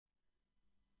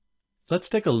Let's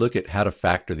take a look at how to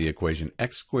factor the equation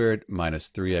x squared minus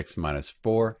 3x minus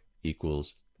 4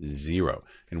 equals 0.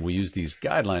 And we use these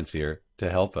guidelines here to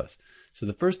help us. So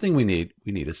the first thing we need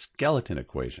a skeleton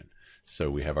equation. So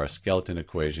we have our skeleton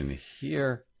equation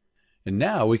here. And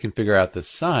now we can figure out the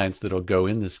signs that will go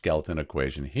in the skeleton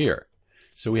equation here.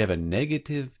 So we have a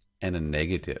negative and a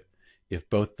negative. If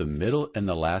both the middle and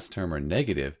the last term are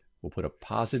negative, we'll put a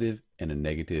positive and a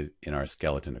negative in our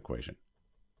skeleton equation.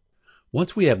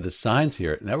 Once we have the signs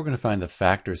here, now we're going to find the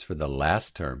factors for the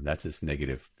last term. That's this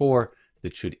negative 4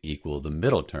 that should equal the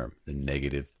middle term, the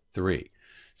negative 3.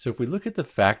 So if we look at the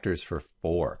factors for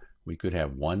 4, we could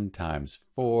have 1 times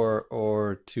 4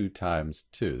 or 2 times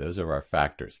 2. Those are our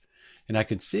factors. And I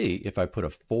could see if I put a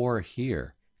 4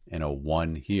 here and a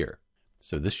 1 here.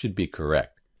 So this should be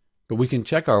correct. But we can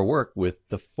check our work with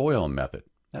the FOIL method.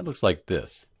 That looks like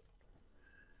this.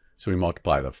 So we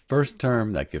multiply the first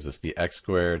term, that gives us the x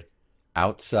squared,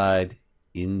 outside,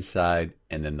 inside,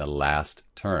 and then the last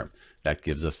term. That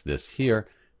gives us this here.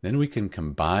 Then we can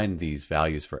combine these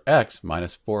values for x,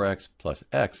 minus 4x plus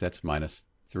x, that's minus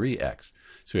 3x.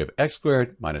 So we have x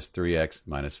squared minus 3x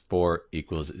minus 4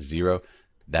 equals 0.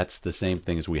 That's the same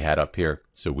thing as we had up here,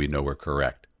 so we know we're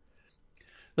correct.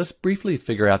 Let's briefly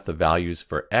figure out the values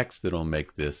for x that will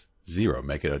make this 0,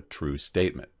 make it a true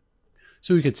statement.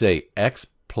 So we could say x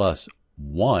plus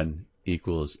 1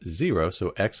 equals 0,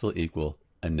 so x will equal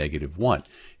a negative 1.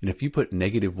 And if you put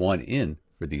negative 1 in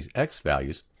for these x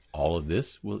values, all of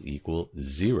this will equal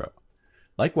 0.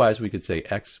 Likewise, we could say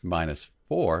x minus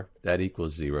 4, that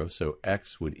equals 0, so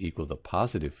x would equal the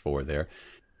positive 4 there.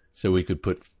 So we could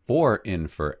put 4 in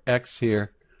for x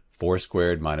here, 4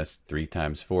 squared minus 3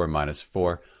 times 4 minus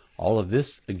 4. All of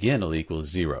this, again, will equal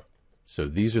 0. So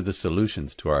these are the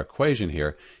solutions to our equation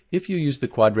here. If you use the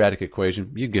quadratic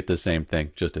equation, you get the same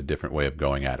thing, just a different way of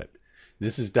going at it.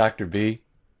 This is Dr. B,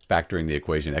 factoring the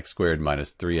equation x squared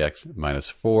minus 3x minus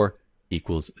 4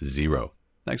 equals 0.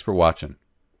 Thanks for watching.